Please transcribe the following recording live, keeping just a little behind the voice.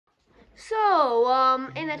So,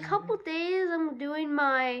 in a couple days, I'm doing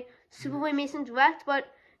my Superboy Mason Direct, but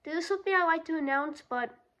there's something I'd like to announce,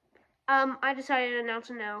 but I decided to announce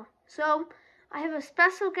it now. So, I have a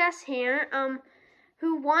special guest here,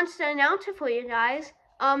 who wants to announce it for you guys.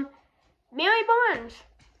 Mary Barnes.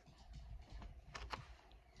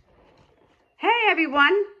 Hey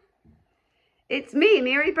everyone, it's me,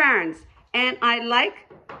 Mary Barnes, and I'd like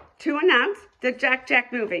to announce the Jack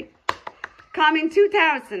Jack movie coming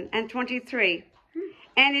 2023,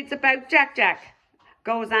 and it's about Jack Jack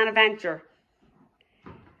goes on adventure.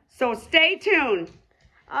 So stay tuned.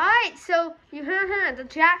 All right, so you heard the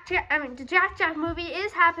Jack Jack movie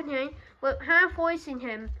is happening with her voicing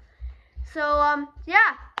him. So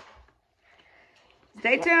yeah.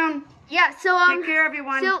 Stay tuned. Yeah, so Take care,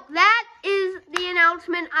 everyone. So that is the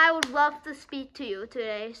announcement I would love to speak to you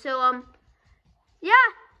today. So yeah,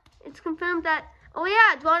 it's confirmed that. Oh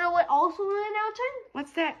yeah, do you want to know what also we're announcing?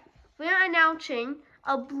 What's that? We're announcing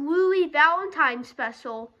a Bluey Valentine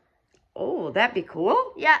special. Oh, that'd be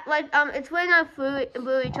cool. Yeah, like it's when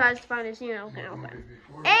Bluey tries to find his girlfriend.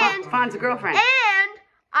 And finds a girlfriend. And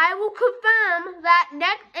I will confirm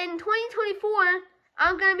that in 2024.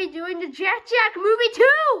 I'm going to be doing the Jack Jack movie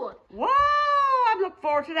too! Whoa! I look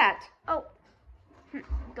forward to that. Oh.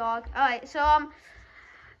 Dog. Alright, so,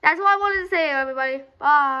 that's all I wanted to say, everybody.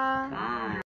 Bye. Bye.